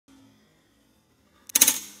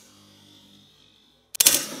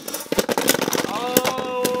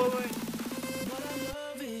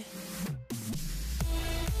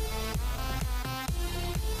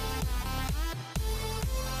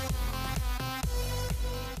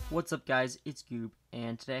What's up guys, it's Goob,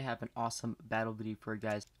 and today I have an awesome battle video for you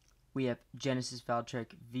guys. We have Genesis Valtryek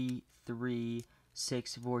V3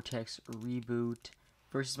 6 Vortex Reboot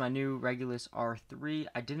versus my new Regulus R3.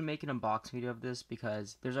 I didn't make an unboxing video of this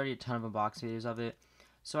because there's already a ton of unboxing videos of it.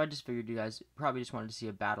 So I just figured you guys probably just wanted to see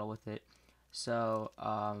a battle with it. So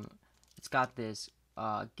it's got this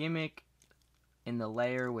gimmick in the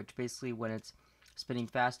layer, which basically when it's spinning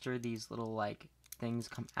faster, these little like things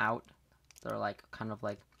come out. They're like kind of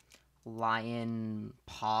like lion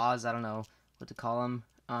paws, I don't know what to call them.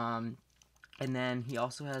 And then he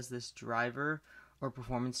also has this driver or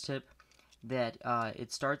performance tip that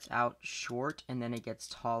it starts out short and then it gets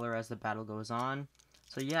taller as the battle goes on.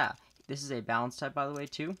 So yeah, this is a balance type, by the way,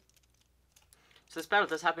 too. So this battle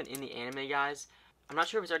does happen in the anime, guys. I'm not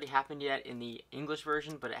sure if it's already happened yet in the English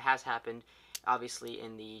version, but it has happened obviously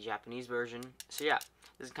in the Japanese version. So yeah,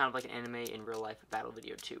 this is kind of like an anime in real life battle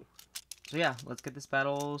video too. So yeah, let's get this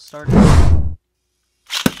battle started.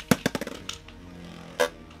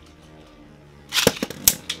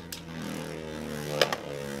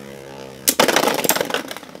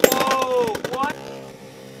 Whoa, what?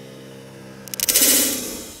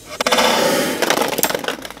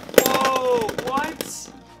 Whoa, what?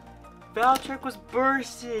 Valtryek was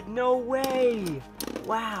bursted, no way!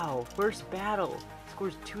 Wow, first battle.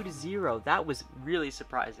 Scores 2-0. That was really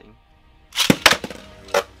surprising.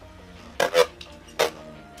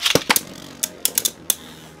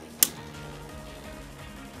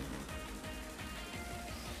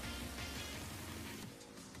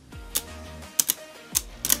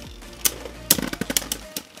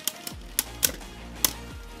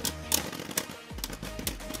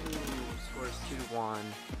 Scores 2-1.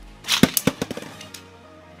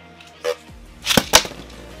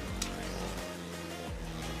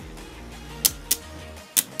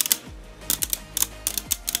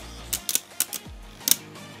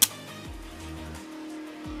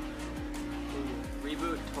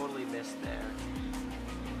 Reboot totally missed there.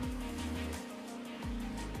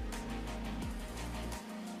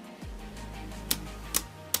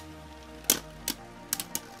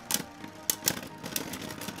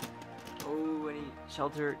 Oh, and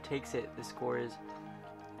Shelter takes it. The score is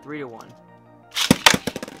 3-1.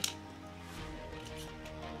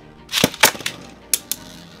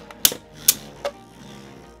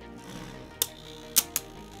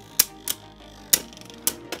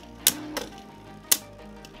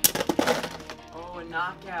 Oh, a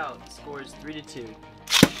knockout. Scores 3-2.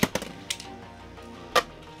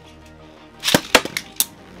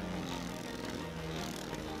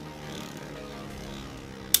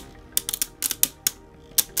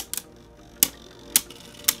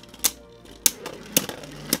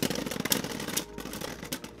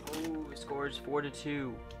 Scores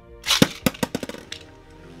 4-2.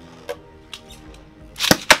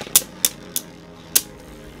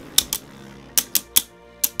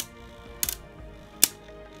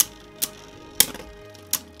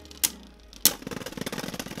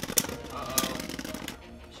 Uh-oh.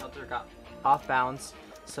 Shelter got off balance,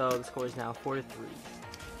 so the score is now 4-3.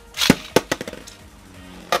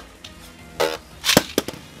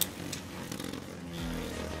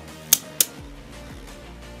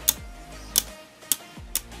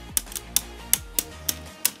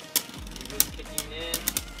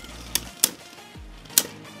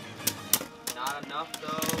 Not enough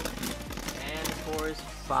though, and the score is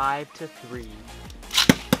 5-3.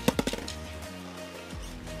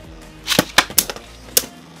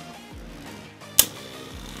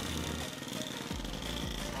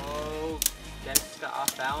 Oh, Dennis got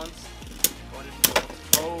off balance.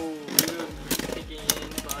 Oh, kicking in,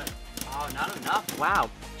 but not enough. Wow,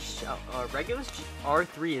 Regulus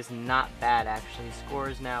R3 is not bad actually. Score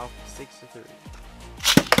is now 6-3.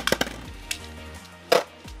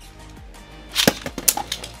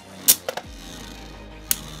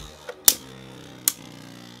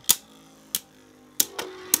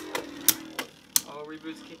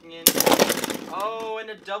 Reboot's kicking in. Oh, and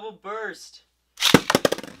a double burst.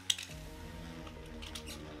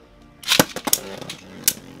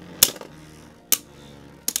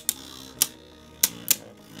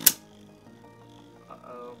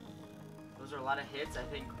 Uh-oh. Those are a lot of hits. I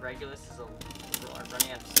think Regulus is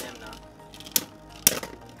running out of stamina.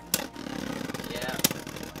 Yeah.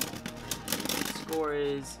 Score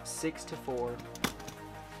is 6-4.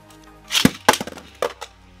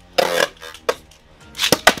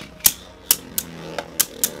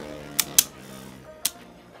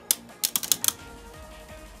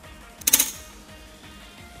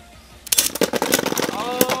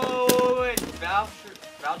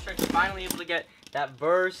 Valtryek's finally able to get that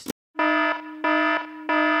burst.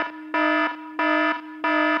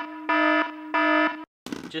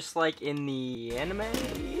 just like in the anime.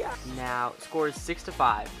 Now, score is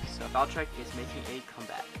 6-5, so Valtryek is making a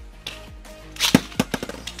comeback.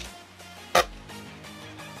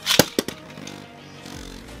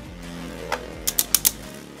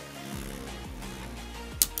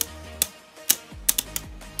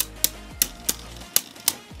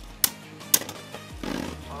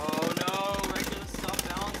 Oh no, Regulus is off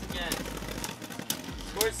balance again.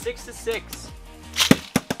 Score is 6-6.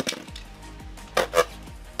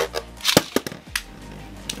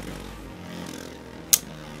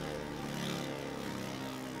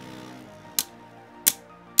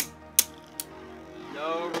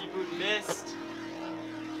 No, reboot missed.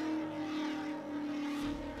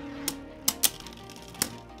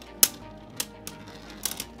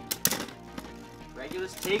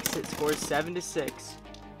 Regulus takes it, scores 7-6.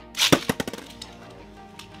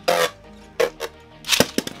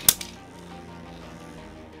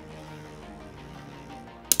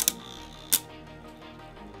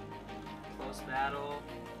 Close battle.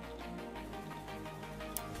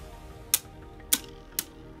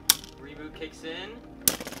 Reboot kicks in.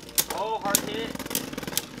 Oh, hard hit.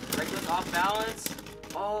 Regulus off balance.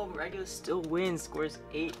 Oh, Regulus still wins. Scores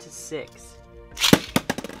 8-6.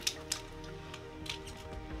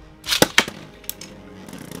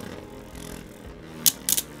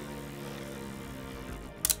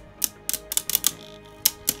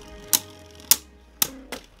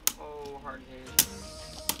 Oh, hard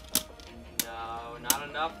hits. No, not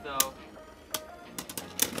enough though.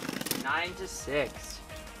 9-6.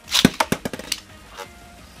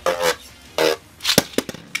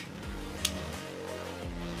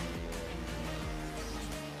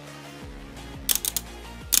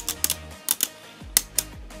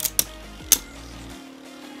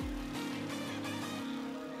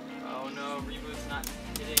 Oh no, Reboot's not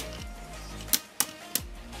hitting.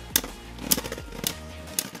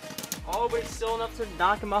 Oh, but it's still enough to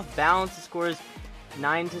knock him off balance. The score is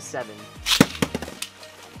 9-7.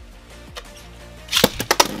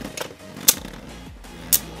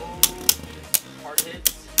 Oh, hard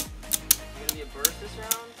hits. Is it gonna be a burst this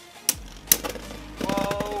round?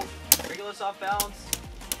 Whoa, Regulus off balance.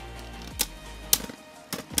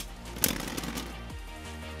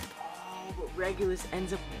 Regulus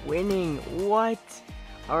ends up winning. What?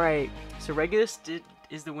 Alright, so Regulus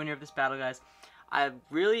is the winner of this battle, guys. I'm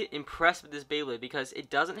really impressed with this Beyblade because it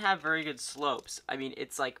doesn't have very good slopes. I mean,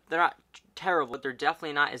 it's like, they're not terrible, but they're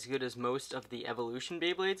definitely not as good as most of the Evolution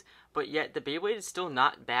Beyblades, but yet the Beyblade is still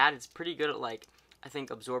not bad. It's pretty good at, like, I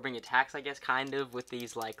think absorbing attacks, I guess, kind of, with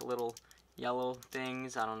these, like, little yellow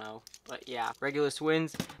things. I don't know, but yeah, Regulus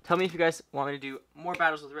wins. Tell me if you guys want me to do more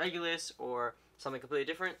battles with Regulus or something completely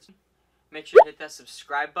different. Make sure to hit that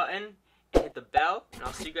subscribe button and hit the bell, and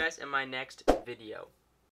I'll see you guys in my next video.